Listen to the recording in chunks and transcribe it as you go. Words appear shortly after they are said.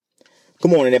Good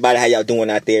morning, everybody. How y'all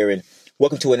doing out there? And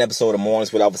welcome to an episode of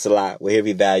Mornings with Officer Lot. We're here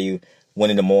we value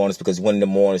winning the mornings because winning the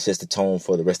mornings sets the tone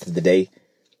for the rest of the day.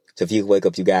 So if you wake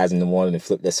up you guys in the morning and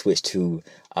flip that switch to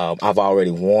I've already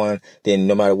won, then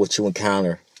no matter what you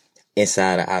encounter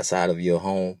inside or outside of your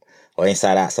home or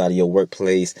outside of your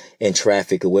workplace, in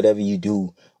traffic or whatever you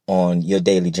do on your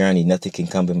daily journey, nothing can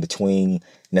come in between.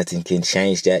 Nothing can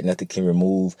change that. Nothing can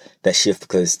remove that shift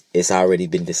because it's already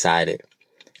been decided.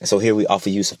 And so here we offer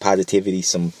you some positivity,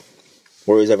 some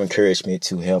words of encouragement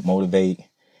to help motivate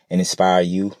and inspire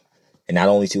you. And not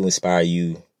only to inspire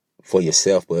you for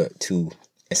yourself, but to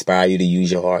inspire you to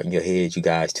use your heart and your head, you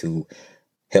guys, to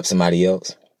help somebody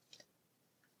else.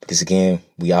 Because again,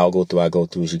 we all go through our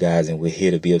go-throughs, you guys, and we're here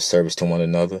to be of service to one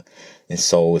another. And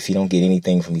so if you don't get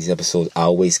anything from these episodes, I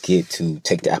always get to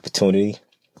take the opportunity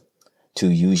to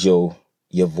use your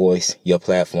voice, your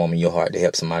platform, and your heart to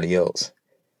help somebody else.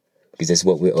 Because that's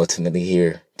what we're ultimately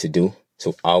here to do.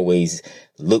 So always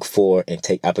look for and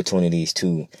take opportunities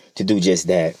to do just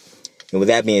that. And with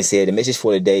that being said, the message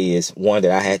for today is one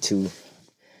that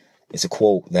it's a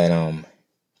quote that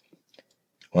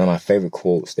one of my favorite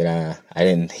quotes that I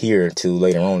didn't hear till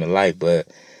later on in life, but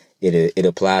it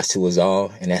applies to us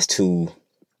all, and that's to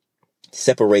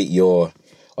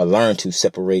learn to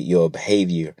separate your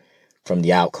behavior from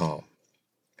the outcome.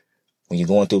 When you're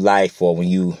going through life or when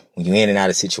you're in and out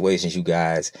of situations, you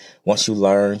guys, once you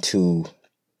learn to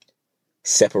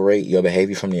separate your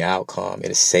behavior from the outcome,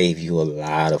 it'll save you a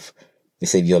lot of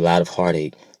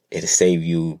heartache. It'll save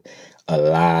you a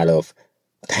lot of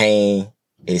pain.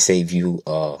 It'll save you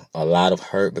a lot of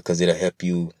hurt because it'll help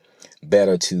you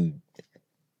better to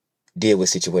deal with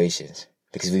situations.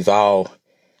 Because we've all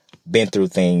been through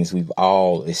things. We've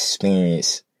all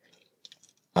experienced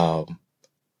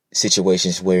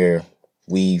situations where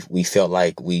we felt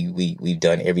like we've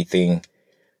done everything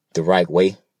the right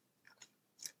way,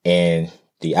 and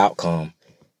the outcome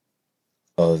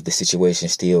of the situation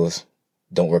still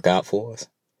don't work out for us.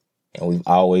 And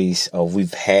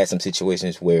we've had some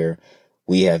situations where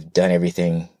we have done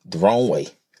everything the wrong way.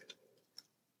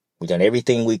 We've done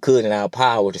everything we could in our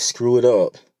power to screw it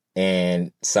up,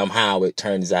 and somehow it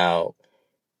turns out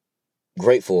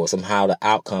great for us. Somehow the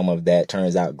outcome of that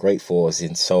turns out great for us.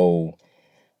 And so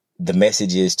the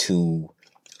message is to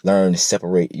learn to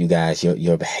separate, you guys,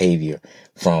 your behavior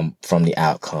from the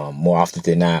outcome. More often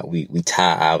than not, we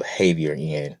tie our behavior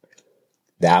in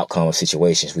the outcome of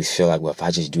situations. We feel like, well, if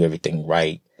I just do everything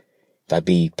right, if I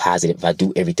be positive, if I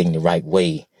do everything the right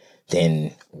way,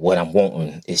 then what I'm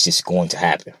wanting is just going to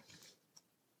happen.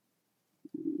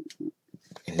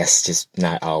 And that's just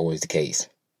not always the case.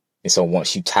 And so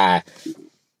once you tie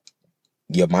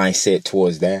your mindset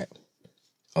towards that,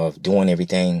 of doing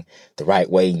everything the right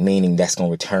way, meaning that's going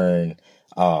to return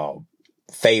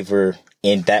favor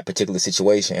in that particular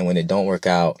situation, and when it don't work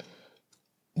out,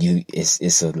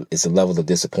 it's a level of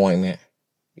disappointment.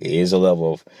 It is a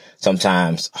level of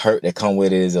sometimes hurt that come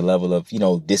with it. Is a level of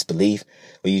disbelief,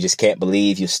 where you just can't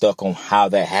believe you're stuck on how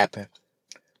that happened,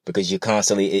 because you're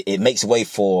constantly it makes way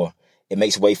for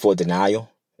denial,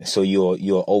 and so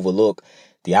you'll overlook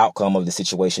the outcome of the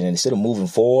situation, and instead of moving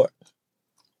forward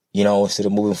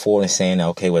and saying,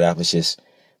 okay, well, that was just,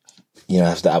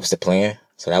 that was the plan.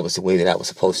 So that was the way that I was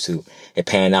supposed to. It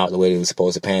panned out the way it was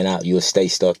supposed to pan out. You'll stay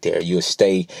stuck there. You'll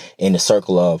stay in the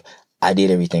circle of, I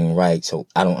did everything right, so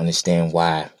I don't understand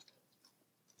why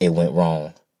it went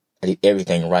wrong. I did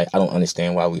everything right. I don't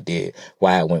understand why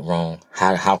it went wrong.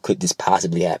 How could this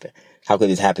possibly happen? How could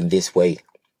this happen this way?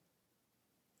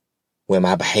 Where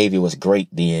my behavior was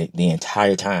great the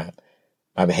entire time.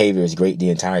 My behavior is great the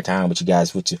entire time, but you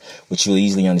guys, what you'll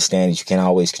easily understand is you can't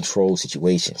always control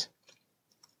situations.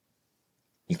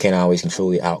 You can't always control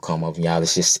the outcome of them, y'all.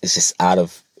 It's just out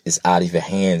of your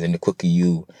hands. And the quicker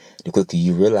you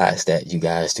realize that, you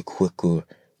guys, the quicker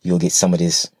you'll get some of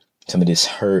this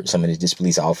hurt, some of this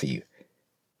disbelief off of you.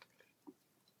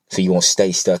 So you won't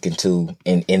stay stuck in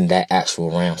that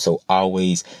actual realm. So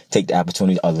always take the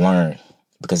opportunity to learn,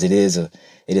 because it is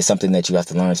something that you have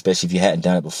to learn, especially if you hadn't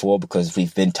done it before, because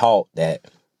we've been taught that,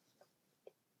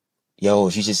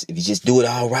 if you just do it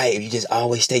all right, if you just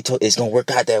always stay it's going to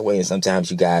work out that way. And sometimes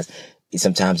you guys,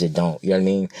 sometimes it don't, you know what I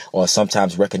mean? Or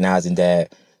sometimes recognizing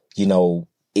that, you've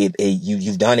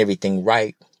done everything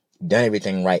right,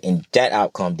 and that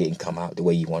outcome didn't come out the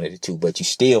way you wanted it to, but you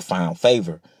still found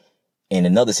favor in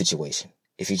another situation.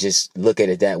 If you just look at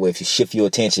it that way, if you shift your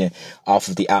attention off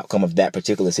of the outcome of that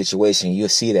particular situation, you'll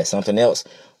see that something else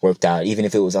worked out. Even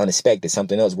if it was unexpected,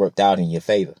 something else worked out in your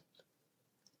favor.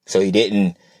 So you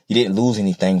didn't lose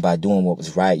anything by doing what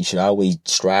was right. You should always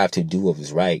strive to do what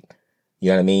was right. You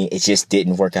know what I mean? It just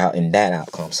didn't work out in that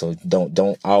outcome. So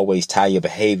don't always tie your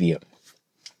behavior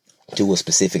to a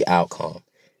specific outcome.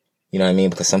 You know what I mean?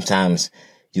 Because sometimes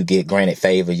you get granted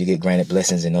favor, you get granted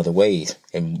blessings in other ways,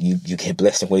 and you get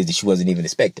blessed in ways that you wasn't even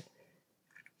expecting.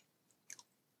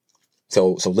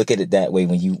 So look at it that way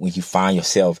when you find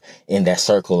yourself in that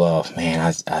circle of,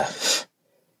 man,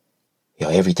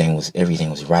 everything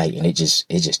was right, and it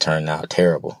just turned out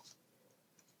terrible.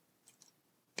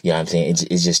 You know what I'm saying?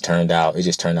 It just turned out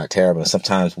terrible. And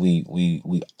sometimes we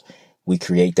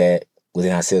create that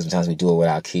within ourselves. Sometimes we do it with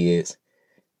our kids,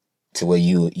 to where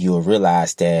you'll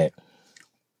realize that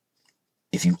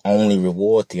if you only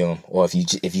reward them, or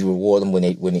if you reward them when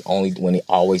they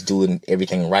always do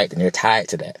everything right, then they're tied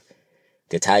to that.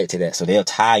 So they'll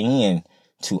tie in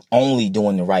to only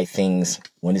doing the right things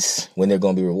when they're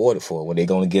going to be rewarded for, when they're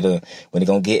going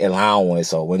to get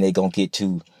allowance, or when they're going to get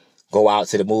to go out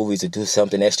to the movies or do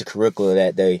something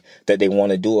extracurricular that they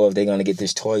want to do, or if they're going to get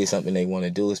this toy or something they want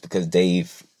to do. It's because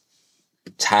they've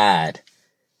tied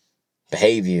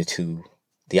behavior to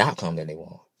the outcome that they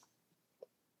want.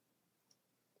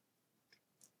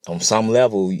 On some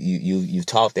level, you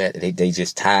taught that they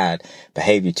just tied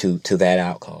behavior to that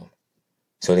outcome.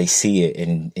 So they see it,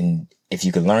 and if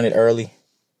you can learn it early,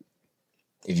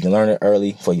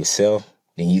 for yourself,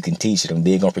 then you can teach it. I'm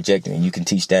big on projecting, and you can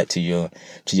teach that to your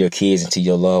kids and to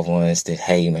your loved ones that,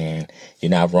 hey man,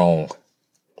 you're not wrong.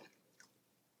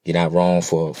 You're not wrong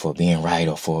for being right,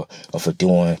 or for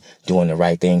doing the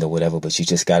right thing or whatever, but you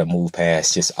just got to move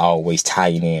past just always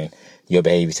tying in your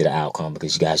behavior to the outcome,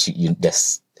 because you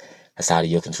guys, that's out of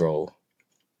your control.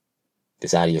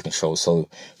 It's out of your control. So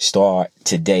start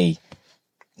today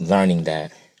learning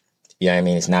that. You know what I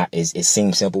mean? It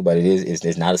seems simple, but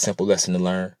it's not a simple lesson to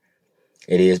learn.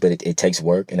 It is, but it takes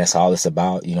work, and that's all it's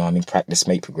about. You know what I mean? Practice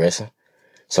make progression.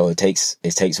 So it takes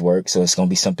work. So it's going to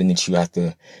be something that you have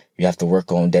to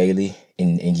work on daily,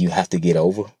 and you have to get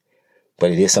over.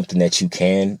 But it is something that you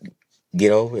can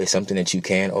get over. It's something that you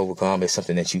can overcome. It's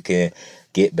something that you can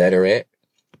get better at.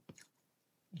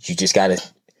 You just got to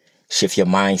shift your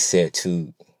mindset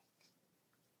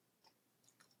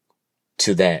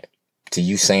to that, to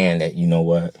you saying that, you know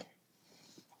what,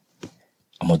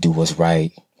 I'm going to do what's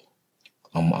right.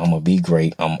 I'm going to be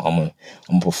great. I'm going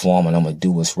to perform, and I'm going to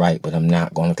do what's right, but I'm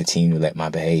not going to continue to let my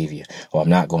behavior, or I'm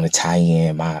not going to tie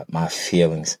in my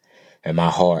feelings and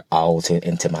my heart all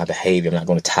into my behavior. I'm not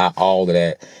going to tie all of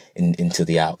that into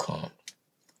the outcome,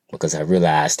 because I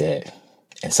realize that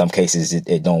in some cases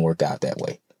it don't work out that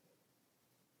way.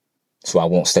 So I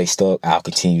won't stay stuck. I'll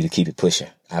continue to keep it pushing.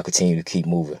 I'll continue to keep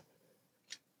moving.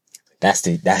 That's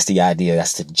the idea.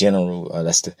 That's the general.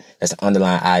 That's the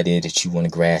underlying idea that you want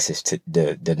to grasp, is to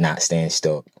the not staying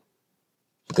stuck.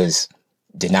 Because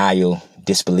denial,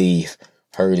 disbelief,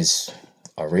 hurt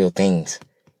are real things.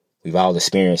 We've all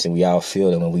experienced, and we all feel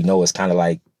them, and we know it's kind of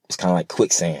like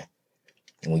quicksand.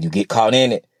 And when you get caught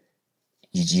in it,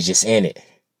 you just in it.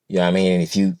 You know what I mean? And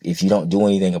if you don't do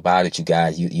anything about it, you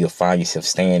guys, you'll find yourself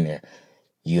staying there.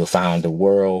 You'll find the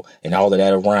world and all of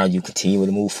that around you continue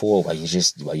to move forward while you're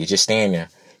just standing there.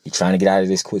 You're trying to get out of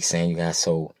this quicksand, you guys.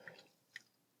 So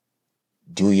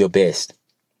do your best.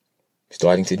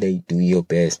 Starting today, do your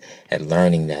best at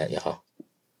learning that, y'all.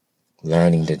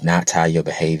 Learning to not tie your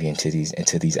behavior into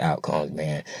these outcomes,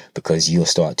 man, because you'll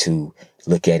start to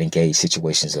look at engaged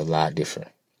situations a lot different.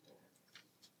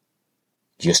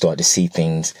 You'll start to see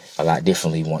things a lot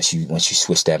differently once you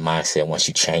switch that mindset, once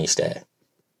you change that.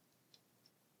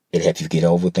 It'll help you get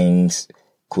over things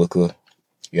quicker.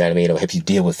 You know what I mean? It'll help you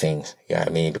deal with things. You know what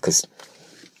I mean? Because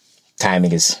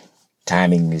timing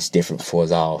is different for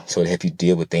us all. So it'll help you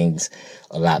deal with things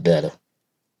a lot better.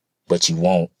 But you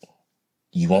won't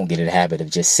get in the habit of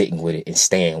just sitting with it and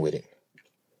staying with it.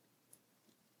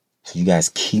 So you guys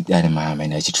keep that in mind,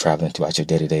 man, as you're traveling throughout your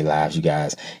day-to-day lives. You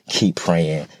guys keep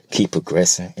praying, keep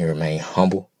progressing, and remain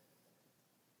humble.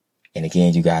 And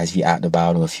again, you guys, if you're out and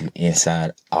about or if you're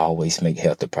inside, always make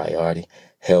health a priority.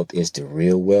 Health is the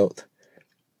real wealth.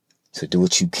 So do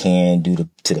what you can do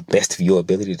to the best of your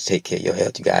ability to take care of your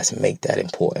health, you guys, and make that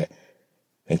important.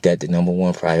 Make that the number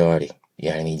one priority. You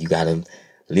know what I mean? You got to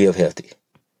live healthy.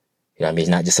 You know what I mean? It's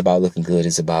not just about looking good.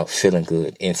 It's about feeling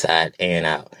good inside and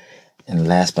out. And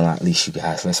last but not least, you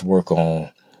guys, let's work on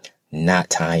not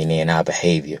tying in our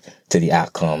behavior to the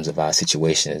outcomes of our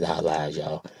situations in our lives,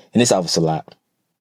 y'all. And this offers a lot.